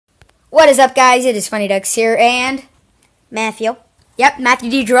What is up, guys? It is Funny Ducks here, and Matthew. Yep, Matthew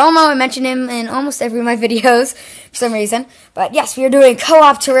DiGiromo. I mention him in almost every of my videos for some reason. But yes, we are doing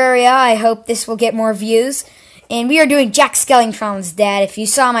co-op Terraria. I hope this will get more views. And we are doing Jack Skellington's dad. If you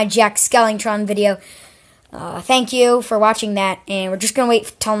saw my Jack Skellington video, thank you for watching that. And we're just going to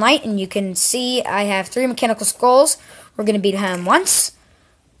wait till night, and you can see I have 3 mechanical skulls. We're going to beat him once,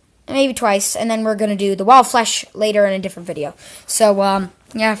 maybe twice, and then we're going to do the wall flesh later in a different video. So,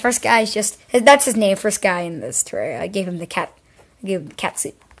 yeah, first guy is just, that's his name, first guy in this Terraria. I gave him the cat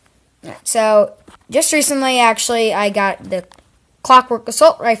suit. Right, so, just recently, actually, I got the clockwork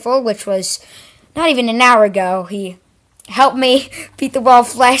assault rifle, which was not even an hour ago. He helped me beat the wall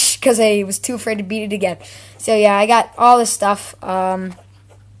flesh because I was too afraid to beat it again. So, yeah, I got all this stuff. I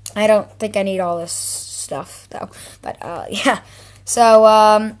don't think I need all this stuff, though. But, yeah.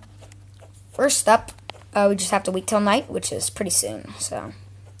 So, first up, we just have to wait till night, which is pretty soon. So,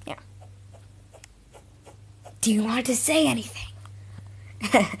 yeah. Do you want to say anything?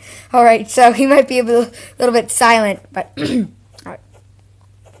 Alright, so he might be a little bit silent, but alright.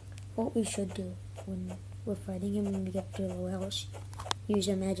 What we should do when we're fighting him when we get to the low house, use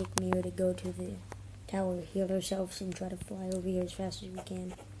our magic mirror to go to the tower, heal ourselves, and try to fly over here as fast as we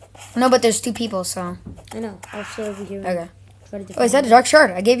can. No, but there's 2 people, so. I know. I'll stay over here. Okay. Try to oh, is that a dark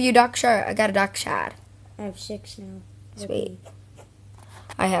shard? I gave you a dark shard. I got a dark shard. I have 6 now. Sweet.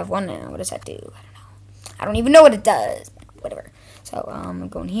 I have 1 now. What does that do? I don't know. I don't even know what it does. Whatever. So, I'm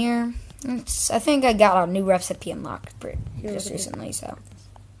going here. I think I got a new recipe unlocked just recently, so.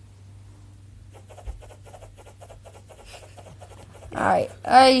 Alright,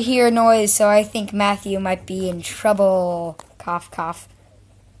 I hear a noise, so I think Matthew might be in trouble. Cough, cough.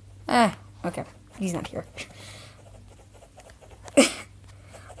 Okay. He's not here.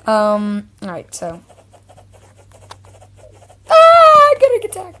 Alright, so. I'm gonna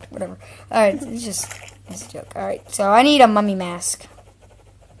get attacked. Whatever. Alright, it's a joke. Alright, so I need a mummy mask.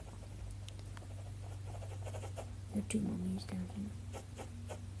 There are 2 mummies down here.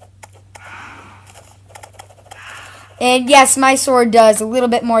 And yes, my sword does a little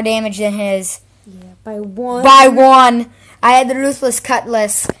bit more damage than his. Yeah, by 1. By 1. I had the Ruthless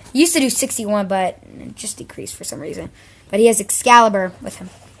Cutlass. He used to do 61, but it just decreased for some reason. But he has Excalibur with him.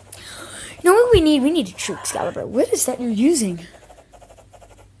 You know what we need? We need a true Excalibur. What is that you're using?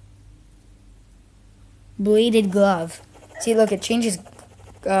 Bladed glove. See, look, it changes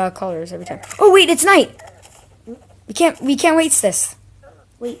colors every time. Oh wait, it's night. We can't waste this.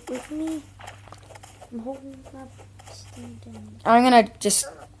 Wait for me. I'm holding up. I'm gonna just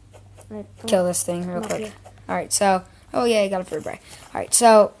kill this thing real quick. Here. Alright, so oh yeah, I got a bird brain. Alright,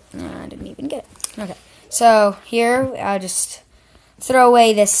 so I didn't even get it. Okay. So here I'll just throw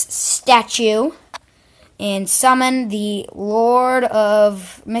away this statue and summon the Lord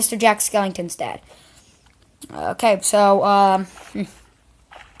of Mr. Jack Skellington's dad. Okay, so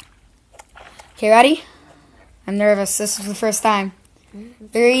okay, ready? I'm nervous. This is the first time.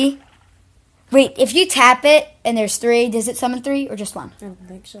 3. Wait, if you tap it and there's 3, does it summon 3 or just 1? I don't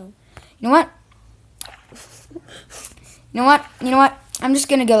think so. You know what? You know what? I'm just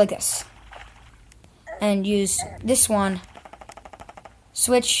gonna go like this and use this one.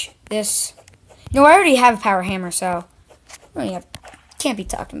 Switch this. You know, I already have a power hammer, so can't be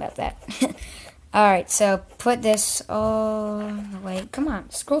talking about that. Alright, so put this all the way. Come on,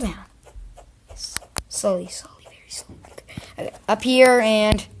 scroll down. Slowly, very slowly. Okay, up here,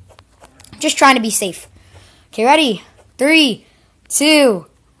 and just trying to be safe. Okay, ready? 3, 2,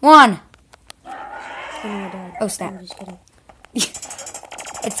 1. Oh, snap. I'm just kidding.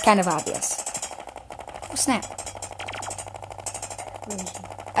 It's kind of obvious. Oh, snap. Where is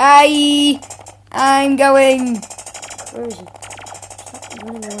he? I'm going. Where is he? Stop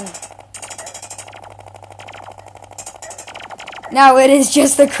running away. Now it is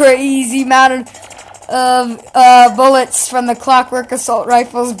just a crazy amount of bullets from the Clockwork Assault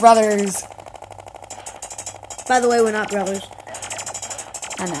Rifles brothers. By the way, we're not brothers.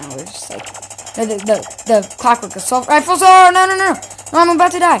 I know, we're just like the Clockwork Assault Rifles. Oh no! I'm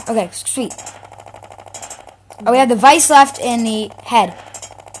about to die. Okay, sweet. Oh, we have the vice left and the head.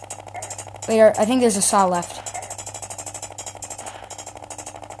 Wait, I think there's a saw left.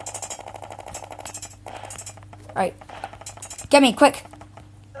 Alright. Get me, quick.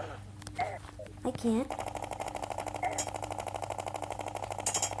 I can't.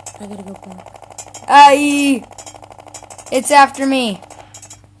 I gotta go back. Aye! It's after me.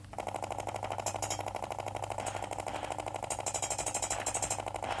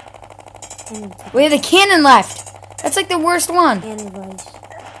 We have the cannon left. That's like the worst one. And the vice.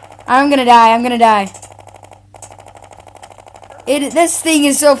 I'm gonna die. This thing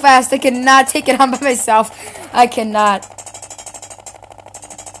is so fast. I cannot take it on by myself. I cannot.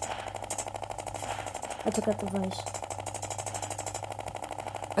 I took out the vice.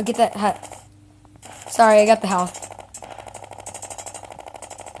 I'll get that hut. Sorry, I got the health.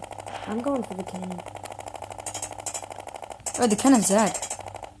 I'm going for the cannon. Oh, the cannon's dead.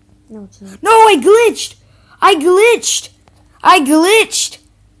 No, it's not. No, I glitched! I glitched! I glitched!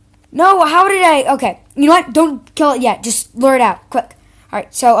 No, how did I... Okay, you know what? Don't kill it yet. Just lure it out. Quick.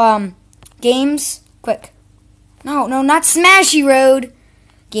 Alright, so, games. Quick. No, not Smashy Road.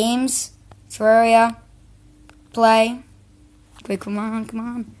 Games. Terraria. Play. Quick, come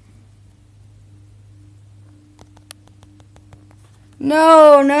on.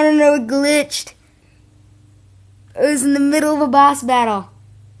 No, it glitched. It was in the middle of a boss battle.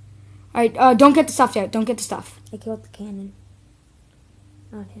 Alright, don't get the stuff yet. Don't get the stuff. I killed the cannon.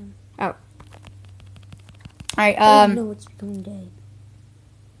 Not him. Oh. Alright, no, it's becoming day.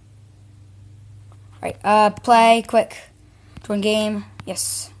 Alright, play, quick. Join game.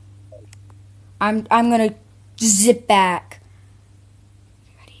 Yes. I'm gonna zip back.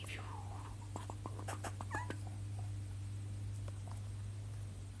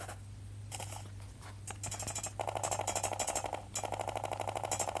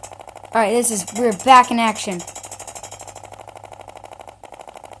 Alright, we're back in action.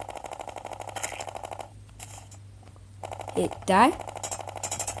 It died?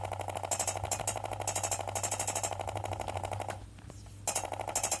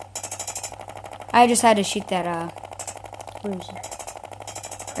 I just had to shoot that, Where is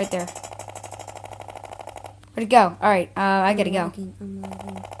it? right there. Where'd it go? Alright, I gotta go. I'm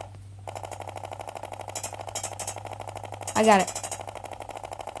lagging. I got it.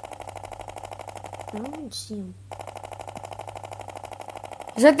 I don't see him.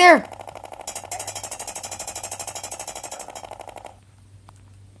 He's right there.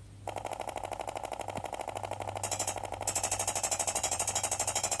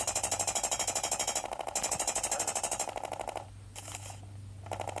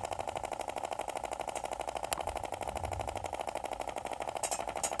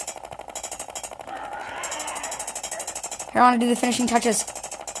 Here, I want to do the finishing touches.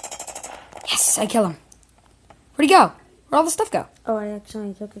 Yes, I kill him. Where'd he go? Where'd all the stuff go? Oh, I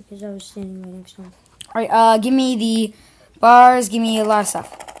accidentally took it because I was standing right next to him. Alright, give me the bars. Give me a lot of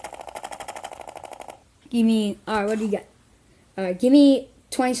stuff. Give me... Alright, what do you get? Give me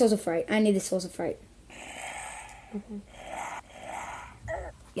 20 souls of fright. I need the souls of fright. Okay.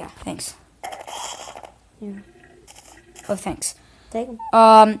 Yeah, thanks. Yeah. Oh, thanks. Take them.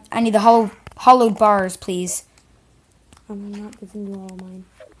 I need the hollowed bars, please. I'm not giving you all mine.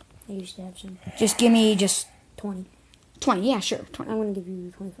 I used to have some. Just give me 20. 20, yeah, sure. 20. I'm going to give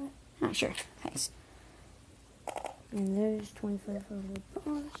you 25. Ah, sure, thanks. And there's 25 for the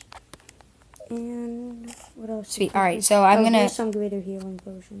bars. And what else? Sweet, alright, so I'm gonna... There's some greater healing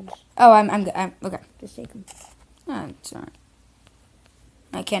potions. Oh, I'm good. Okay. Just take them. Oh, it's alright.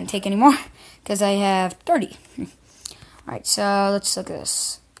 I can't take any more because I have 30. Alright, so let's look at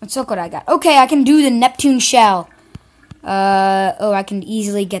this. Let's look what I got. Okay, I can do the Neptune shell. Oh, I can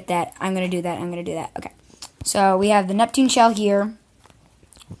easily get that. I'm gonna do that. Okay. So we have the Neptune shell here.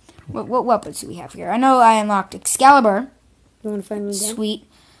 What weapons do we have here? I know I unlocked Excalibur. You want to fight him again? Sweet.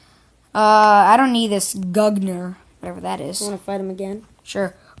 I don't need this Gugner, whatever that is. You want to fight him again?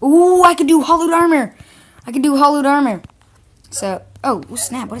 Sure. Ooh, I can do hollowed armor. So, oh,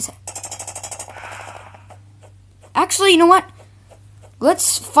 snap, what is that? Actually, you know what?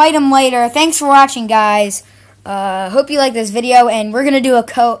 Let's fight him later. Thanks for watching, guys. Hope you like this video, and we're gonna do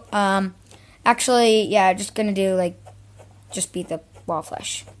a actually, yeah, just gonna do, just beat the wall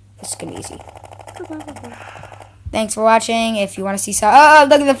flesh. It's gonna be easy. Thanks for watching. If you want to see some... Oh,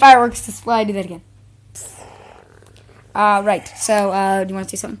 look at the fireworks display. Do that again. Right. So, do you want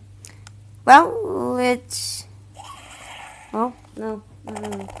to say something? Well, it's... Well, no. Not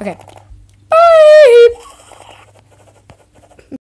really. Okay. Bye!